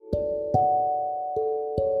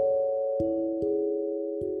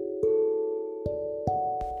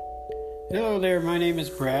Hello there, my name is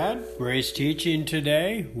Brad. Grace Teaching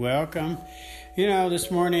today. Welcome. This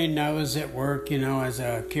morning I was at work, as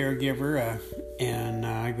a caregiver, and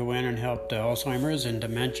I go in and help the Alzheimer's and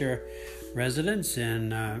dementia residents.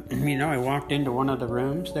 And, I walked into one of the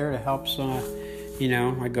rooms there to help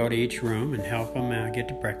I go to each room and help them get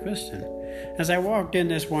to breakfast. And as I walked in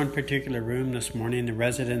this one particular room this morning, the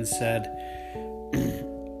resident said,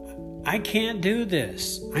 "I can't do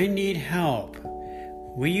this. I need help.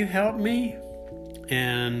 Will you help me?"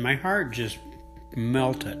 And my heart just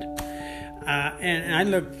melted. And I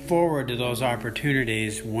look forward to those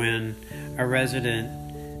opportunities when a resident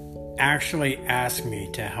actually asks me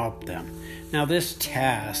to help them. Now, this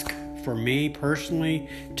task for me personally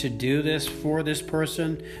to do this for this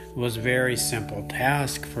person was a very simple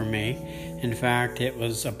task for me. In fact, it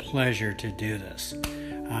was a pleasure to do this,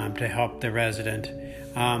 to help the resident.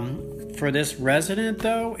 For this resident,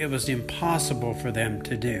 though, it was impossible for them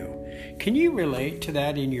to do. Can you relate to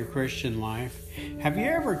that in your Christian life? Have you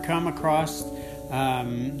ever come across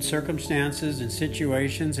circumstances and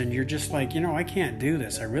situations and you're just like, I can't do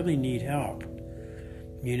this. I really need help.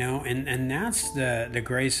 And that's the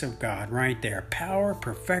grace of God right there. Power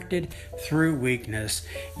perfected through weakness.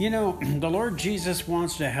 The Lord Jesus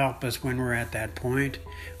wants to help us when we're at that point,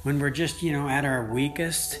 when we're just, at our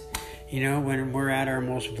weakest. When we're at our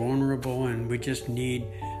most vulnerable and we just need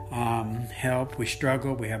help, we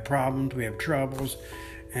struggle, we have problems, we have troubles,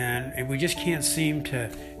 and we just can't seem to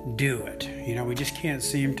do it. We just can't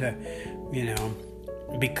seem to,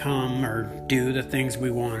 become or do the things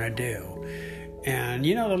we want to do. And,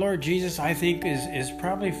 the Lord Jesus, I think, is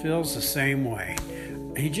probably feels the same way.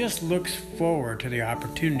 He just looks forward to the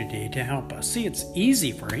opportunity to help us. See, it's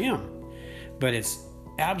easy for him, but it's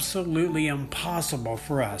absolutely impossible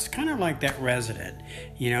for us. Kind of like that resident,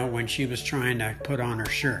 when she was trying to put on her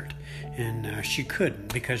shirt and she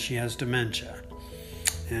couldn't because she has dementia.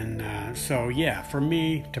 And for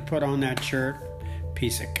me to put on that shirt,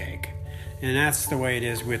 piece of cake. And that's the way it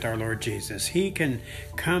is with our Lord Jesus. He can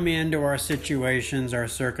come into our situations, our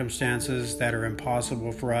circumstances that are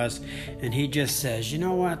impossible for us, and he just says, "You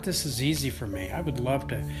know what? This is easy for me. I would love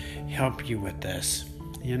to help you with this."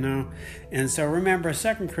 And so remember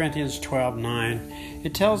 2 Corinthians 12:9,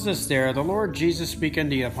 it tells us there, the Lord Jesus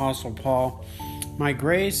speaking to the Apostle Paul, "My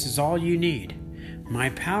grace is all you need. My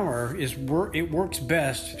power it works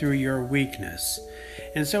best through your weakness."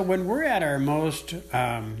 And so when we're at our most,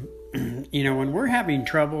 when we're having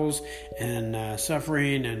troubles and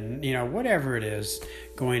suffering and, whatever it is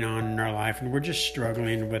going on in our life, and we're just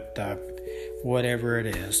struggling with whatever it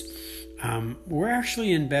is, we're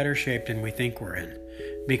actually in better shape than we think we're in.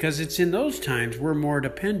 Because it's in those times we're more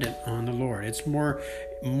dependent on the Lord. It's more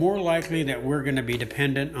likely that we're going to be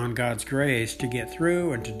dependent on God's grace to get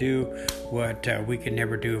through and to do what we can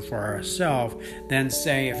never do for ourselves than,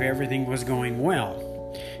 say, if everything was going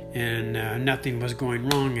well and nothing was going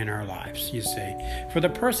wrong in our lives, you see. For the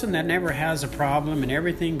person that never has a problem and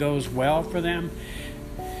everything goes well for them,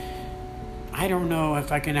 I don't know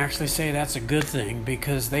if I can actually say that's a good thing,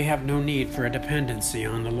 because they have no need for a dependency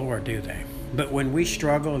on the Lord, do they? But when we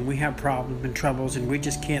struggle and we have problems and troubles and we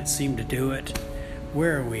just can't seem to do it,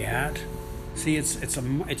 where are we at? See,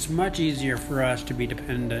 it's much easier for us to be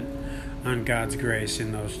dependent on God's grace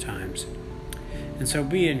in those times. And so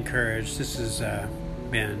be encouraged. This has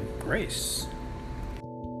been Grace.